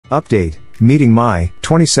Update, meeting my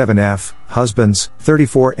 27F, husband's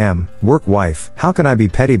 34M, work wife. How can I be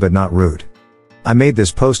petty but not rude? I made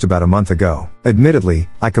this post about a month ago. Admittedly,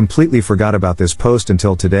 I completely forgot about this post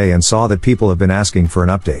until today and saw that people have been asking for an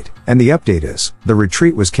update. And the update is, the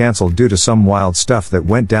retreat was cancelled due to some wild stuff that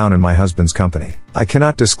went down in my husband's company. I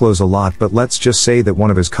cannot disclose a lot, but let's just say that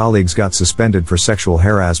one of his colleagues got suspended for sexual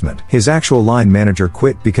harassment. His actual line manager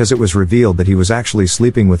quit because it was revealed that he was actually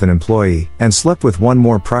sleeping with an employee, and slept with one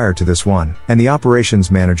more prior to this one, and the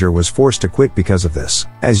operations manager was forced to quit because of this.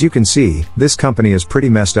 As you can see, this company is pretty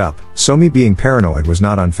messed up, so me being paranoid was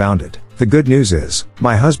not unfounded. The good news is,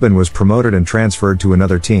 my husband was promoted and transferred to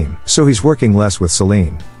another team, so he's working less with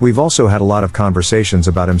Celine. We've also had a lot of conversations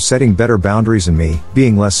about him setting better boundaries and me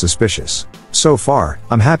being less suspicious. So far,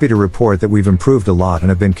 I'm happy to report that we've improved a lot and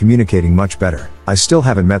have been communicating much better. I still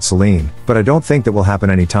haven't met Celine, but I don't think that will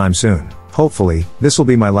happen anytime soon. Hopefully, this will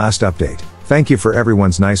be my last update. Thank you for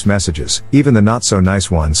everyone's nice messages, even the not so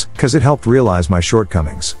nice ones, cause it helped realize my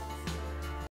shortcomings.